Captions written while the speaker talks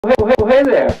Hey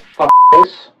there,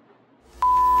 f***ers.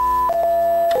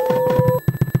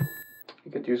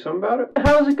 You could do something about it?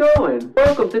 How's it going?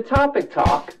 Welcome to Topic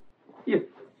Talk. You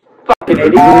fucking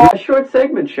idiot. A short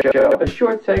segment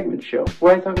show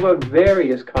where I talk about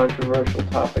various controversial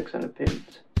topics and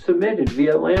opinions submitted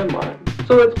via landline.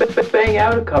 So let's bang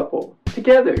out a couple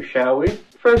together, shall we?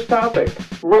 First topic,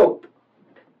 rope.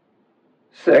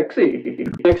 Sexy.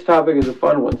 Next topic is a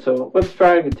fun one, so let's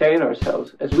try and contain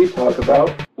ourselves as we talk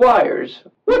about wires.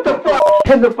 What the fuck?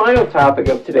 And the final topic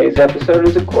of today's episode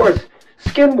is, of course,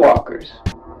 skinwalkers.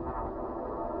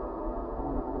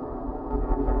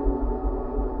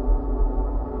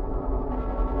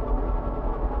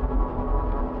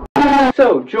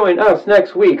 So join us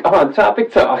next week on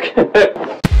Topic Talk.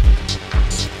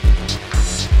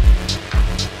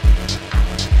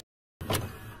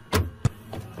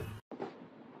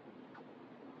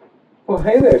 Well,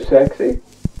 hey there, sexy.